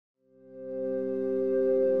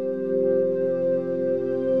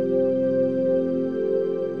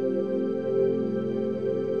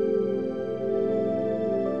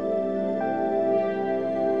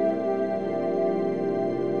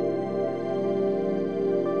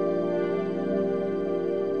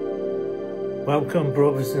Welcome,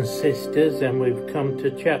 brothers and sisters, and we've come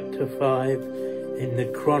to chapter 5 in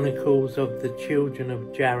the Chronicles of the Children of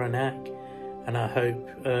Araneck, and I hope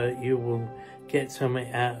you will get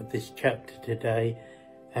something out of this chapter today.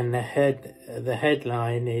 And the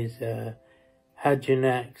headline is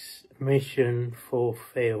Araneck's mission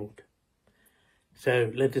fulfilled.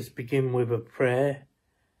 So let us begin with a prayer.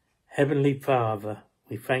 Heavenly Father,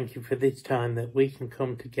 we thank you for this time that we can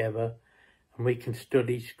come together and we can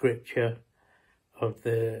study scripture of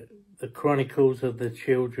the Chronicles of the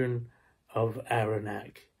Children of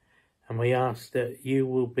Araneck. And we ask that you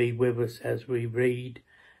will be with us as we read,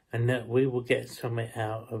 and that we will get something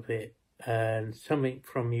out of it, and something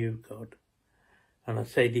from you, God. And I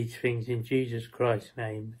say these things in Jesus Christ's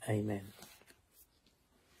name, amen.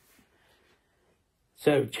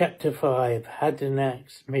 So, chapter 5,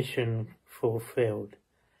 Araneck's mission fulfilled.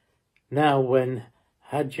 Now when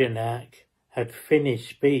Araneck had finished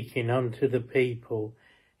speaking unto the people,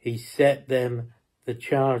 he set them the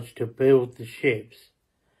charge to build the ships,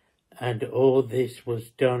 and all this was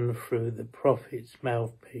done through the prophet's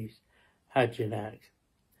mouthpiece, Araneck.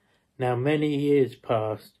 Now many years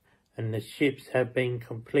passed, and the ships had been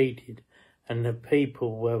completed, and the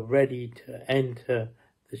people were ready to enter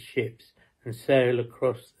the ships and sail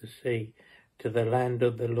across the sea to the land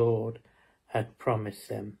of the Lord had promised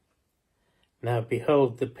them. Now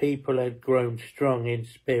behold, the people had grown strong in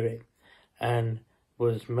spirit, and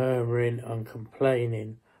was murmuring and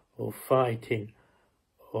complaining, or fighting,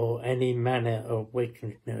 or any manner of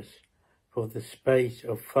wickedness, for the space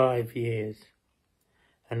of 5 years.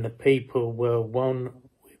 And the people were one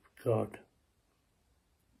with God.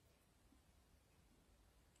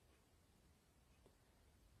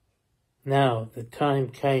 Now the time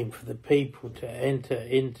came for the people to enter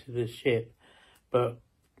into the ship, but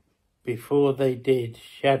before they did,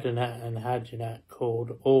 Araneck and Araneck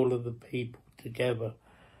called all of the people together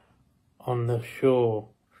on the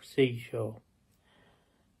seashore.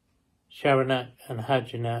 Araneck and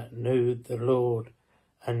Araneck knew the Lord,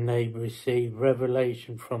 and they received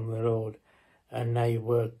revelation from the Lord, and they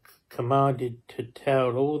were commanded to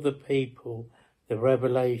tell all the people the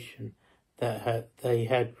revelation that they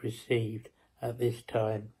had received at this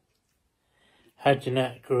time.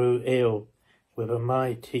 Araneck grew ill with a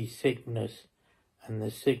mighty sickness, and the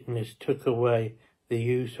sickness took away the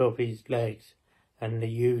use of his legs and the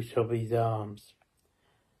use of his arms.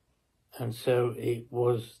 And so it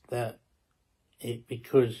was that it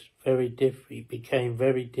became very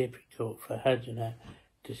difficult for Araneck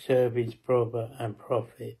to serve his brother and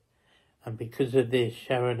prophet. And because of this,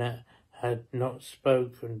 Araneck had not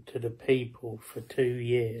spoken to the people for 2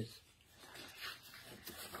 years.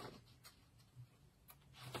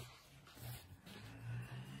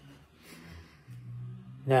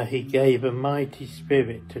 Now he gave a mighty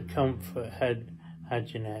spirit to comfort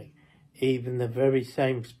Araneck, even the very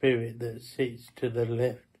same spirit that sits to the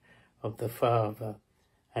left of the Father.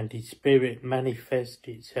 And his spirit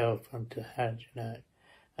manifested itself unto Araneck,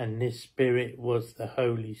 and this spirit was the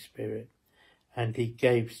Holy Spirit. And he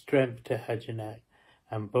gave strength to Araneck,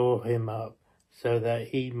 and bore him up, so that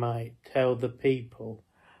he might tell the people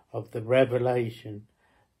of the revelation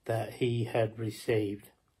that he had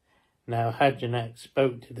received. Now Araneck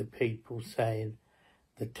spoke to the people, saying,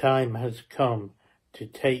 the time has come to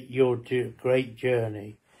take your great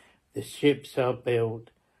journey. The ships are built,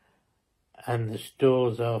 and the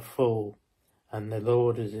stores are full, and the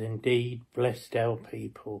Lord has indeed blessed our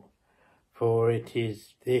people. For it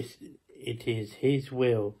is his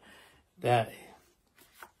will that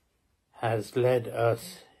has led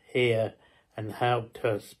us here and helped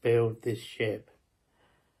us build this ship.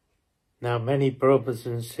 Now, many brothers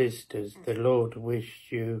and sisters, the Lord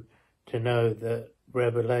wished you to know the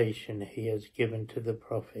revelation he has given to the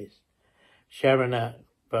prophets. Araneck,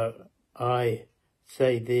 but I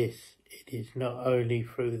say this, it is not only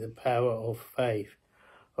through the power of faith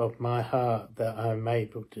of my heart that I am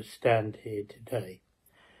able to stand here today.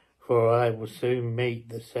 For I will soon meet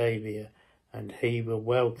the Saviour, and he will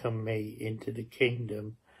welcome me into the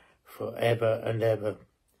kingdom for ever and ever.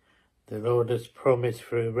 The Lord has promised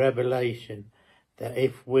through revelation that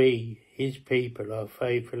if we, his people, are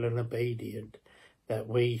faithful and obedient, that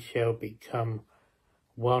we shall become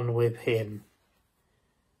one with him.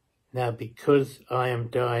 Now because I am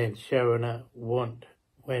dying, Araneck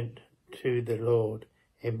went to the Lord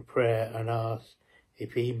in prayer and asked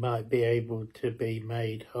if he might be able to be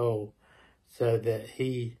made whole, so that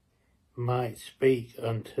he might speak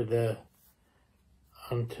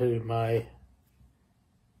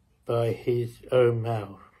by his own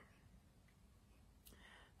mouth.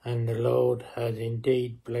 And the Lord has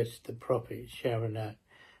indeed blessed the prophet Araneck,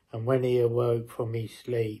 And when he awoke from his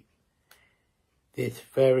sleep, this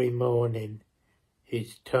very morning,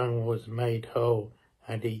 his tongue was made whole,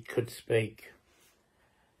 and he could speak.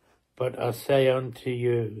 But I say unto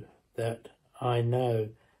you that I know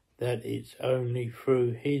that it's only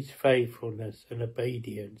through his faithfulness and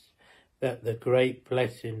obedience that the great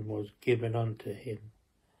blessing was given unto him.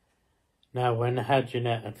 Now when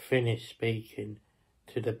Ajanak had finished speaking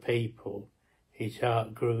to the people, his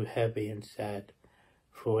heart grew heavy and sad,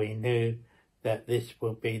 for he knew that this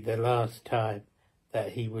would be the last time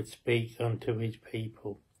that he would speak unto his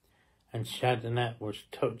people. And Ajanak was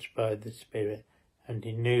touched by the Spirit, and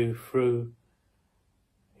he knew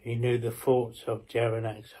the thoughts of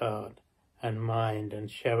Araneck's heart and mind. And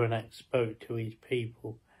Araneck spoke to his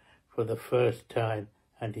people for the first time,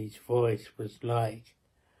 and his voice was like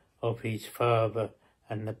of his father,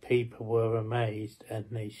 and the people were amazed, and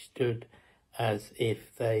they stood as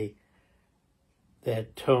if their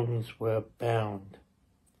tongues were bound.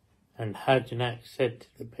 And Ajanak said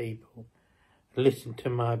to the people, "Listen to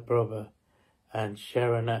my brother." And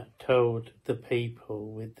Araneck told the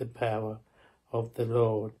people with the power of the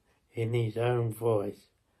Lord in his own voice,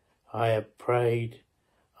 "I have prayed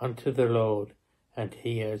unto the Lord, and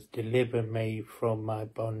he has delivered me from my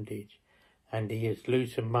bondage, and he has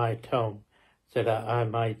loosened my tongue, so that I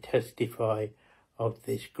may testify of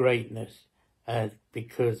this greatness, and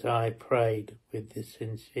because I prayed with the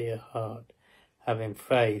sincere heart, having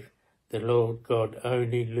faith, the Lord God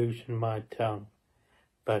only loosened my tongue,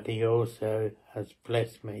 but he also has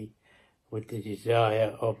blessed me with the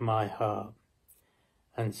desire of my heart."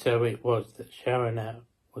 And so it was that Araneck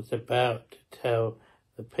was about to tell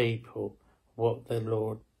the people what the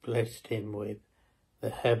Lord blessed him with. The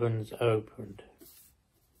heavens opened,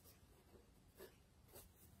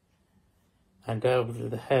 and over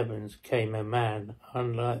the heavens came a man,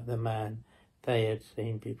 unlike the man they had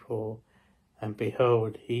seen before. And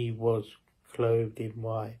behold, he was clothed in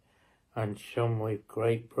white, and shone with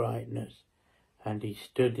great brightness. And he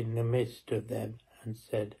stood in the midst of them, and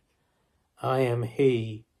said, "I am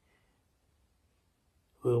he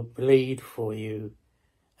who will bleed for you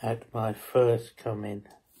at my first coming.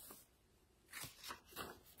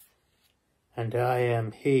 And I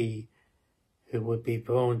am he who would be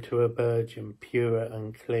born to a virgin, pure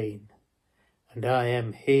and clean. And I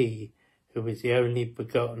am he who is the only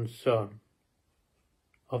begotten Son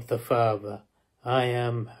of the Father. I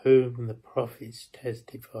am whom the prophets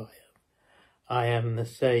testify of. I am the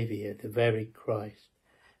Saviour, the very Christ,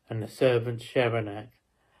 and the servant Araneck.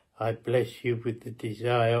 I bless you with the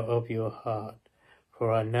desire of your heart,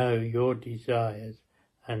 for I know your desires,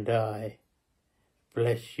 and I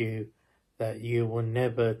bless you that you will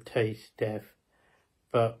never taste death,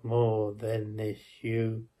 but more than this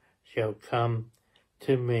you shall come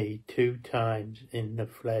to me 2 times in the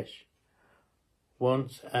flesh,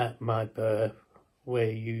 once at my birth, where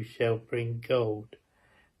you shall bring gold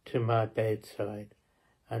to my bedside,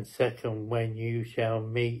 and second, when you shall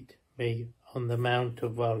meet me on the Mount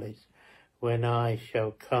of Olives, when I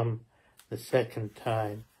shall come the second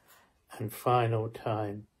time and final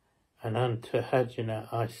time. And unto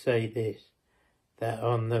Ajanak I say this, that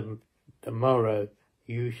on the morrow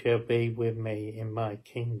you shall be with me in my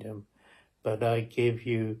kingdom, but I give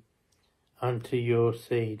you unto your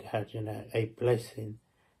seed, Ajanak, a blessing,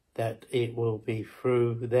 that it will be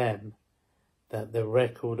through them that the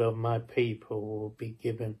record of my people will be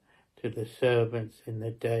given to the servants in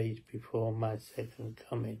the days before my second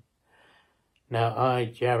coming. Now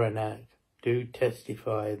I, Araneck, do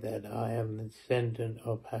testify that I am the descendant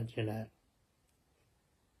of Ajanak,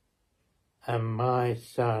 and my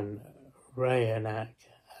son Araneck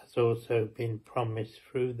has also been promised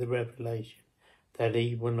through the revelation that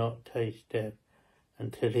he will not taste death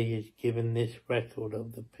until he has given this record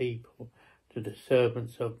of the people to the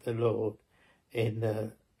servants of the Lord in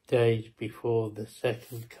the days before the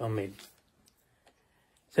second coming.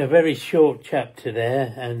 It's a very short chapter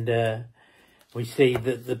there, and we see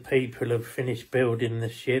that the people have finished building the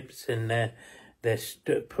ships, and they're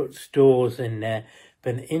put stores in there.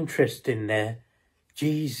 But interesting there,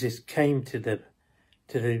 Jesus came to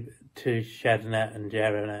Shadrach and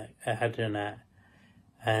Ajanak,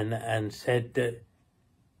 and said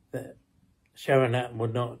that Shadrach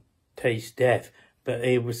would not taste death, but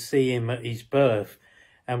he would see him at his birth.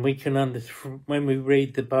 And we can understand, when we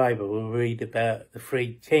read the Bible, we read about the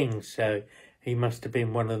 3 kings, so he must have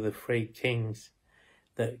been one of the 3 kings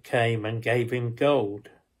that came and gave him gold.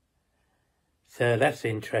 So that's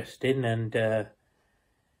interesting, and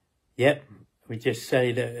yep, we just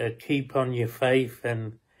say that keep on your faith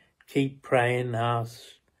and keep praying, ask.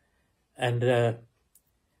 And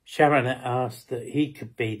Araneck asked that he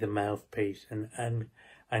could be the mouthpiece,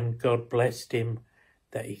 and God blessed him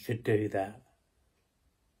that he could do that.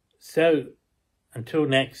 So, until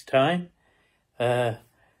next time, I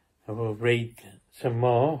will read some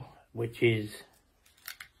more, which is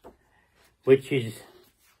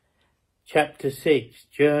chapter 6,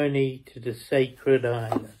 Journey to the Sacred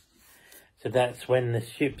Island. So that's when the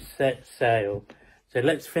ship set sail. So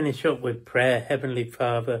let's finish up with prayer. Heavenly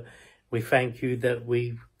Father, we thank you that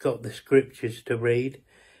we've got the scriptures to read,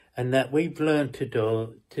 and that we've learned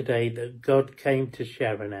today that God came to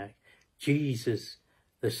Araneck. Jesus,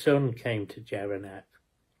 the Son, came to Araneck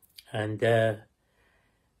and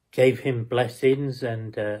gave him blessings,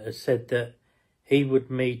 and said that he would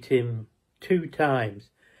meet him 2 times.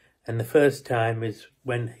 And the first time is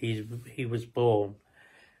when he was born,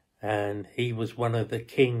 and he was one of the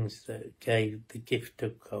kings that gave the gift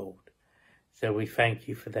of gold. So we thank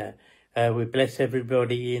you for that. We bless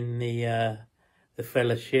everybody in the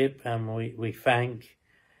fellowship, and we thank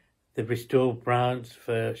the Restored Branch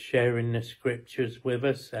for sharing the scriptures with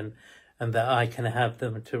us, and that I can have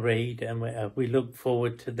them to read. And we look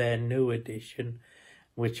forward to their new edition,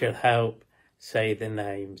 which will help say the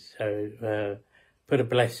names. So put a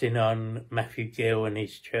blessing on Matthew Gill and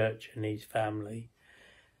his church and his family.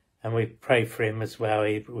 And we pray for him as well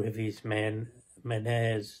with his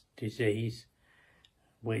Meniere's disease,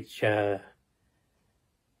 which sort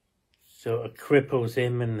of cripples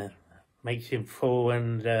him and makes him fall,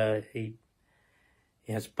 and he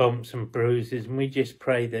has bumps and bruises. And we just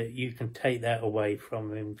pray that you can take that away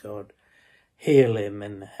from him, God. Heal him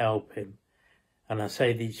and help him. And I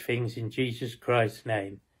say these things in Jesus Christ's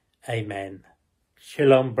name. Amen.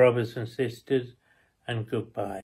 Shalom, brothers and sisters, and goodbye.